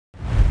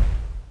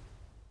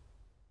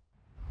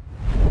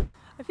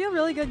feel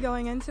really good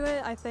going into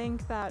it. I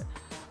think that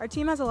our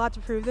team has a lot to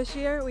prove this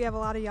year. We have a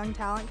lot of young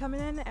talent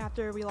coming in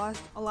after we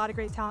lost a lot of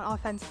great talent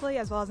offensively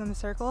as well as in the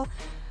circle.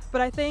 But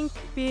I think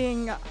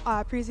being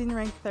preseason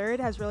ranked third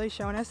has really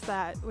shown us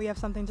that we have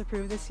something to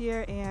prove this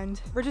year,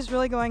 and we're just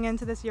really going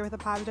into this year with a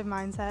positive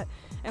mindset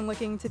and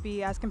looking to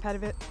be as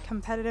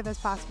competitive as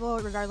possible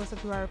regardless of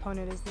who our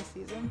opponent is this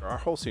season. Our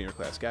whole senior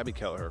class, Gabby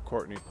Kelleher,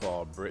 Courtney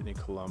Paul, Brittany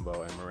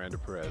Colombo, and Miranda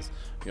Perez,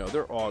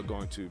 they're all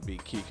going to be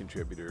key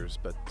contributors,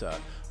 but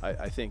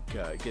I think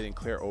getting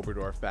Claire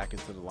Oberdorf back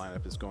into the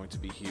lineup is going to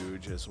be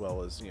huge, as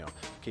well as,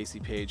 Casey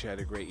Page had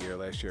a great year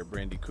last year,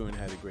 Brandy Kuhn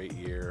had a great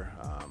year,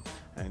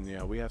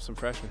 and we have some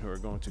freshmen who are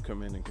going to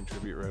come in and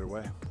contribute right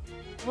away.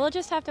 We'll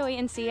just have to wait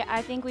and see.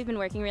 I think we've been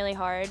working really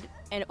hard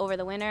over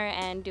the winter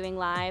and doing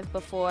live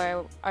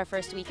before our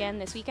first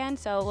weekend this weekend,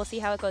 so we'll see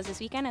how it goes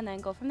this weekend and then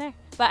go from there.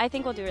 But I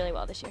think we'll do really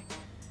well this year.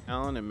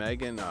 Alan and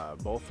Megan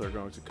both are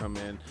going to come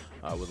in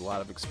with a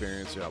lot of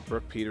experience.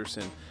 Brooke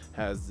Peterson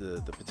has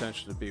the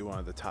potential to be one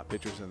of the top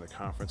pitchers in the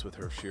conference with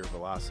her sheer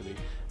velocity,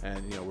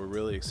 and we're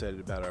really excited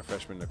about our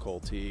freshman Nicole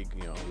Teague,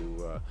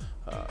 who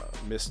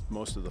missed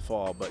most of the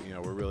fall, but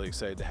we're really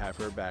excited to have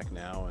her back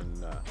now.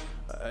 And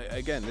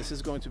again, this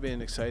is going to be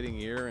an exciting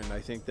year, and I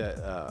think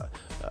that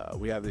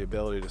we have the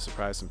ability to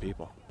surprise some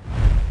people.